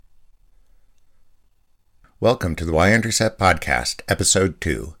Welcome to the Y-Intercept Podcast, Episode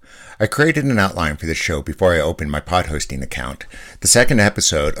 2. I created an outline for this show before I opened my pod hosting account. The second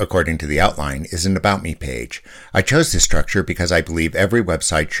episode, according to the outline, is an About Me page. I chose this structure because I believe every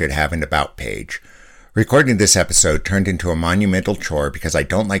website should have an About page. Recording this episode turned into a monumental chore because I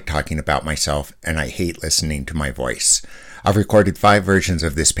don't like talking about myself and I hate listening to my voice. I've recorded 5 versions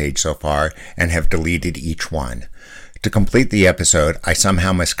of this page so far and have deleted each one. To complete the episode, I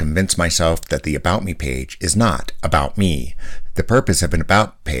somehow must convince myself that the About Me page is not about me. The purpose of an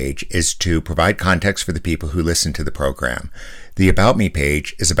About page is to provide context for the people who listen to the program. The About Me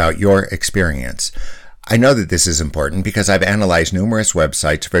page is about your experience. I know that this is important because I've analyzed numerous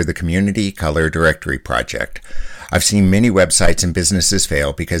websites for the Community Color Directory project. I've seen many websites and businesses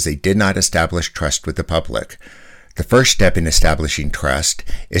fail because they did not establish trust with the public. The first step in establishing trust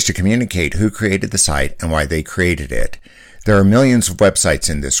is to communicate who created the site and why they created it. There are millions of websites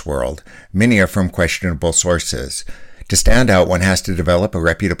in this world. Many are from questionable sources. To stand out, one has to develop a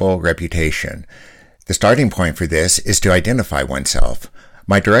reputable reputation. The starting point for this is to identify oneself.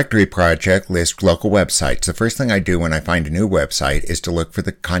 My directory project lists local websites. The first thing I do when I find a new website is to look for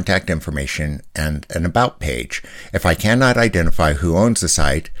the contact information and an About page. If I cannot identify who owns the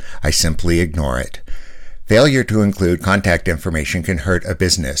site, I simply ignore it. Failure to include contact information can hurt a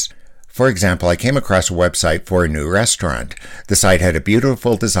business. For example, I came across a website for a new restaurant. The site had a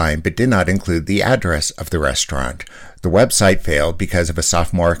beautiful design but did not include the address of the restaurant. The website failed because of a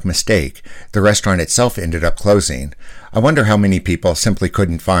sophomoric mistake. The restaurant itself ended up closing. I wonder how many people simply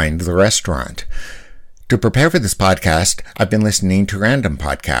couldn't find the restaurant. To prepare for this podcast, I've been listening to Random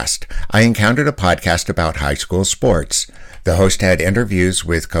Podcast. I encountered a podcast about high school sports. The host had interviews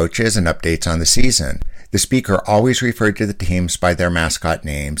with coaches and updates on the season. The speaker always referred to the teams by their mascot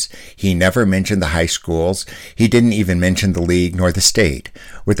names. He never mentioned the high schools. He didn't even mention the league nor the state.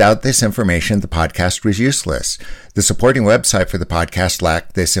 Without this information, the podcast was useless. The supporting website for the podcast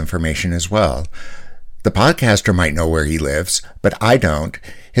lacked this information as well. The podcaster might know where he lives, but I don't.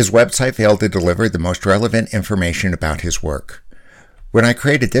 His website failed to deliver the most relevant information about his work. When I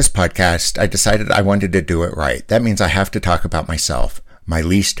created this podcast, I decided I wanted to do it right. That means I have to talk about myself, my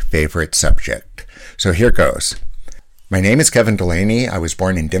least favorite subject. So here goes. My name is Kevin Delaney. I was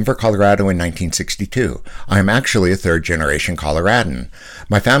born in Denver, Colorado in 1962. I am actually a third-generation Coloradan.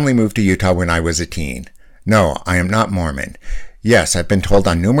 My family moved to Utah when I was a teen. No, I am not Mormon. Yes, I've been told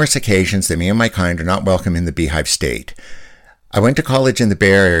on numerous occasions that me and my kind are not welcome in the Beehive State. I went to college in the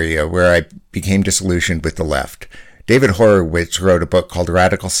Bay Area where I became disillusioned with the left. David Horowitz wrote a book called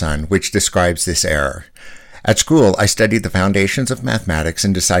Radical Sun, which describes this error. At school, I studied the foundations of mathematics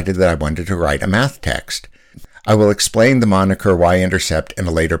and decided that I wanted to write a math text. I will explain the moniker Y-Intercept in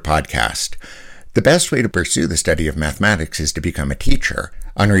a later podcast. The best way to pursue the study of mathematics is to become a teacher.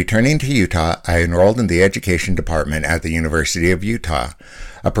 On returning to Utah, I enrolled in the education department at the University of Utah.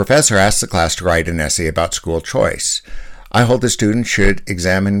 A professor asked the class to write an essay about school choice. I hold the students should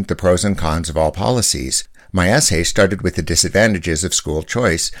examine the pros and cons of all policies. My essay started with the disadvantages of school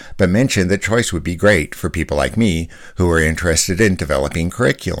choice, but mentioned that choice would be great for people like me who were interested in developing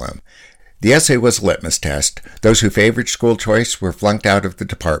curriculum. The essay was a litmus test. Those who favored school choice were flunked out of the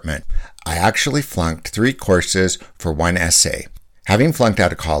department. I actually flunked 3 courses for 1 essay. Having flunked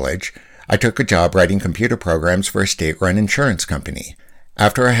out of college, I took a job writing computer programs for a state-run insurance company.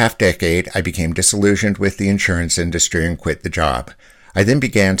 After a half-decade, I became disillusioned with the insurance industry and quit the job. I then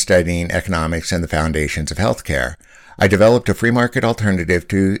began studying economics and the foundations of healthcare. I developed a free market alternative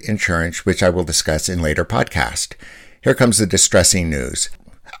to insurance, which I will discuss in later podcast. Here comes the distressing news.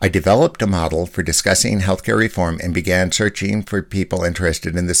 I developed a model for discussing healthcare reform and began searching for people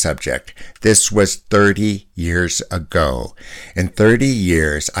interested in the subject. This was 30 years ago. In 30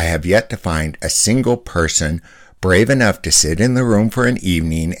 years, I have yet to find a single person brave enough to sit in the room for an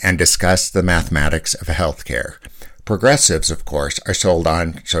evening and discuss the mathematics of healthcare. Progressives, of course, are sold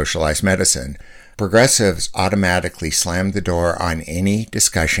on socialized medicine. Progressives automatically slam the door on any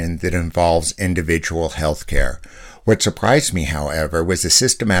discussion that involves individual health care. What surprised me, however, was the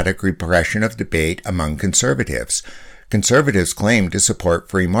systematic repression of debate among conservatives. Conservatives claim to support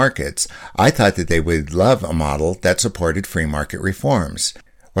free markets. I thought that they would love a model that supported free market reforms.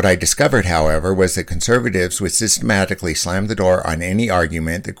 What I discovered, however, was that conservatives would systematically slam the door on any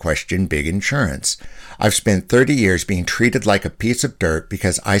argument that questioned big insurance. I've spent 30 years being treated like a piece of dirt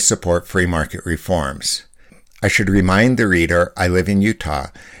because I support free market reforms. I should remind the reader I live in Utah.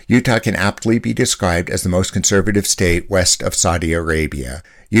 Utah can aptly be described as the most conservative state west of Saudi Arabia.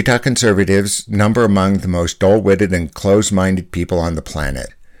 Utah conservatives number among the most dull-witted and closed-minded people on the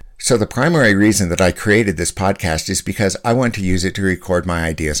planet. So the primary reason that I created this podcast is because I want to use it to record my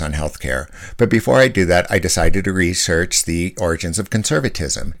ideas on healthcare. But before I do that, I decided to research the origins of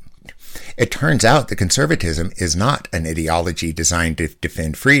conservatism. It turns out that conservatism is not an ideology designed to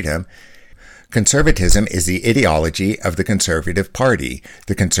defend freedom. Conservatism is the ideology of the Conservative Party.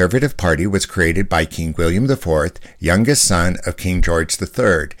 The Conservative Party was created by King William IV, youngest son of King George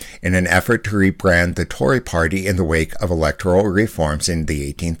III, in an effort to rebrand the Tory Party in the wake of electoral reforms in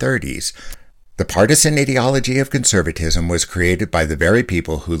the 1830s. The partisan ideology of conservatism was created by the very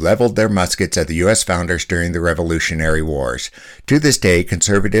people who leveled their muskets at the U.S. founders during the Revolutionary Wars. To this day,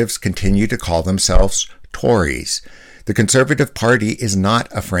 conservatives continue to call themselves Tories. The Conservative Party is not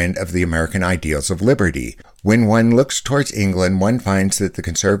a friend of the American ideals of liberty. When one looks towards England, one finds that the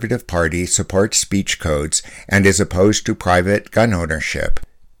Conservative Party supports speech codes and is opposed to private gun ownership.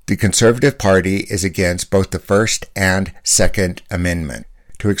 The Conservative Party is against both the First and Second Amendment.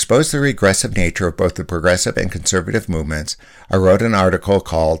 To expose the regressive nature of both the progressive and conservative movements, I wrote an article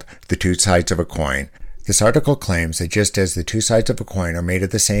called The Two Sides of a Coin. This article claims that just as the two sides of a coin are made of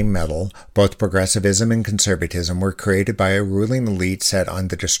the same metal, both progressivism and conservatism were created by a ruling elite set on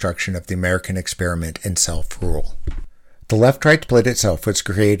the destruction of the American experiment in self-rule. The left-right split itself was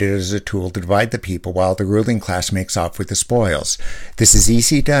created as a tool to divide the people while the ruling class makes off with the spoils. This is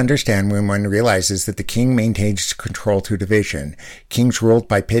easy to understand when one realizes that the king maintains control through division. Kings ruled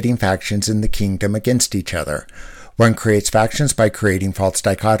by pitting factions in the kingdom against each other. One creates factions by creating false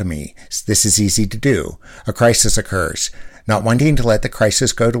dichotomy. This is easy to do. A crisis occurs. Not wanting to let the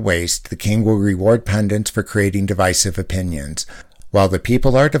crisis go to waste, the king will reward pundits for creating divisive opinions. While the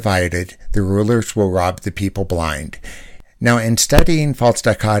people are divided, the rulers will rob the people blind. Now, in studying false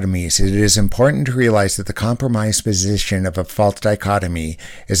dichotomies, it is important to realize that the compromised position of a false dichotomy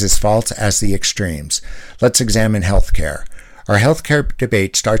is as false as the extremes. Let's examine healthcare. Our healthcare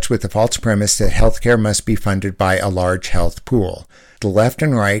debate starts with the false premise that healthcare must be funded by a large health pool. The left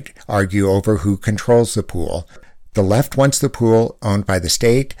and right argue over who controls the pool. The left wants the pool owned by the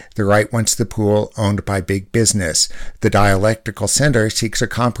state, the right wants the pool owned by big business. The dialectical center seeks a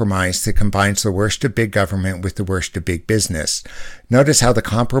compromise that combines the worst of big government with the worst of big business. Notice how the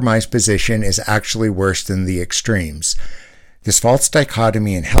compromised position is actually worse than the extremes. This false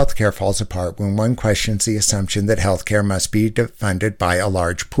dichotomy in healthcare falls apart when one questions the assumption that healthcare must be funded by a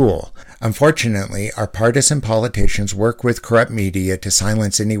large pool. Unfortunately, our partisan politicians work with corrupt media to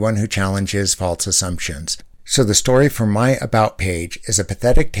silence anyone who challenges false assumptions. So the story from my About page is a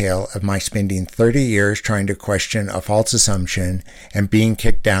pathetic tale of my spending 30 years trying to question a false assumption and being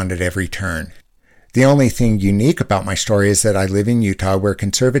kicked down at every turn. The only thing unique about my story is that I live in Utah, where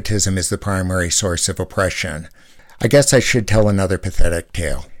conservatism is the primary source of oppression. I guess I should tell another pathetic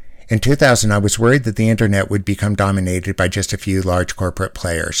tale. In 2000, I was worried that the internet would become dominated by just a few large corporate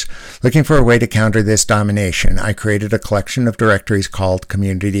players. Looking for a way to counter this domination, I created a collection of directories called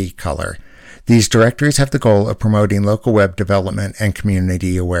Community Color. These directories have the goal of promoting local web development and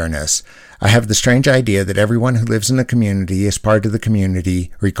community awareness. I have the strange idea that everyone who lives in a community is part of the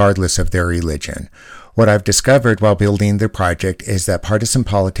community, regardless of their religion. What I've discovered while building the project is that partisan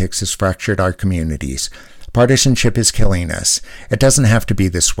politics has fractured our communities. Partisanship is killing us. It doesn't have to be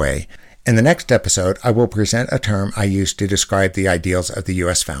this way. In the next episode, I will present a term I used to describe the ideals of the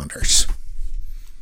U.S. founders.